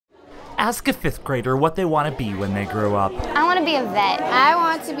Ask a 5th grader what they want to be when they grow up. I want to be a vet. I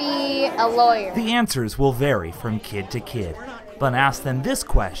want to be a lawyer. The answers will vary from kid to kid. But ask them this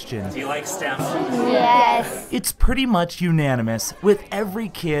question. Do you like STEM? Yes. It's pretty much unanimous with every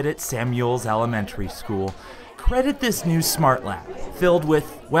kid at Samuels Elementary School. Credit this new SmartLab, filled with,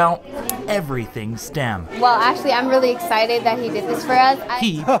 well, everything STEM. Well, actually, I'm really excited that he did this for us.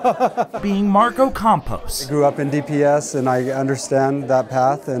 He being Marco Campos. I grew up in DPS and I understand that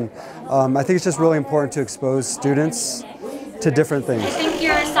path, and I think it's just really important to expose students to different things. I think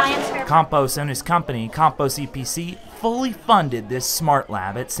you're a science fair. Campos and his company, Campos EPC, fully funded this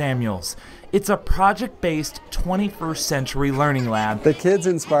SmartLab at Samuels. It's a project-based 21st century learning lab. The kids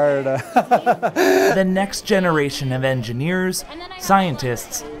inspired The next generation of engineers,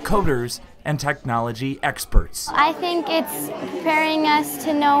 scientists, coders, and technology experts. I think it's preparing us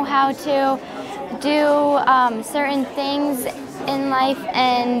to know how to do certain things in life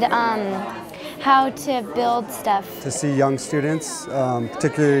and how to build stuff. to see young students,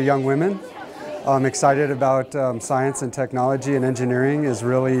 particularly young women, excited about science and technology and engineering is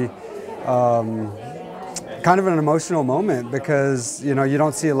really kind of an emotional moment because, you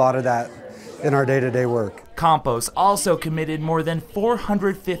don't see a lot of that in our day-to-day work. Campos also committed more than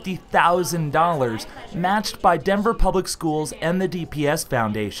 $450,000, matched by Denver Public Schools and the DPS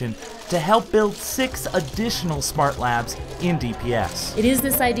Foundation, to help build 6 additional smart labs in DPS. It is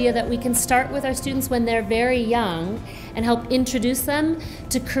this idea that we can start with our students when they're very young and help introduce them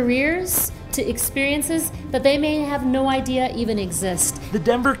to careers, to experiences that they may have no idea even exist. The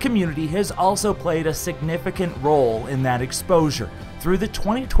Denver community has also played a significant role in that exposure through the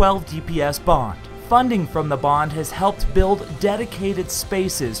 2012 DPS bond. Funding from the bond has helped build dedicated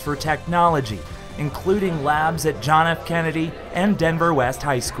spaces for technology, including labs at John F. Kennedy and Denver West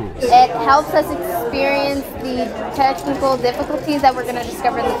High Schools. It helps us experience the technical difficulties that we're going to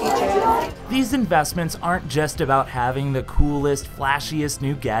discover in the future. These investments aren't just about having the coolest, flashiest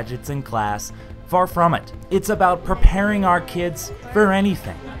new gadgets in class. Far from it. It's about preparing our kids for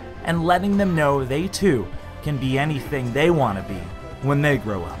anything and letting them know they too can be anything they want to be when they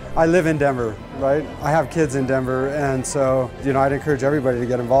grow up. I live in Denver, right? I have kids in Denver, and so, I'd encourage everybody to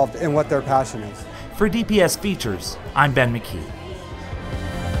get involved in what their passion is. For DPS Features, I'm Ben McKee.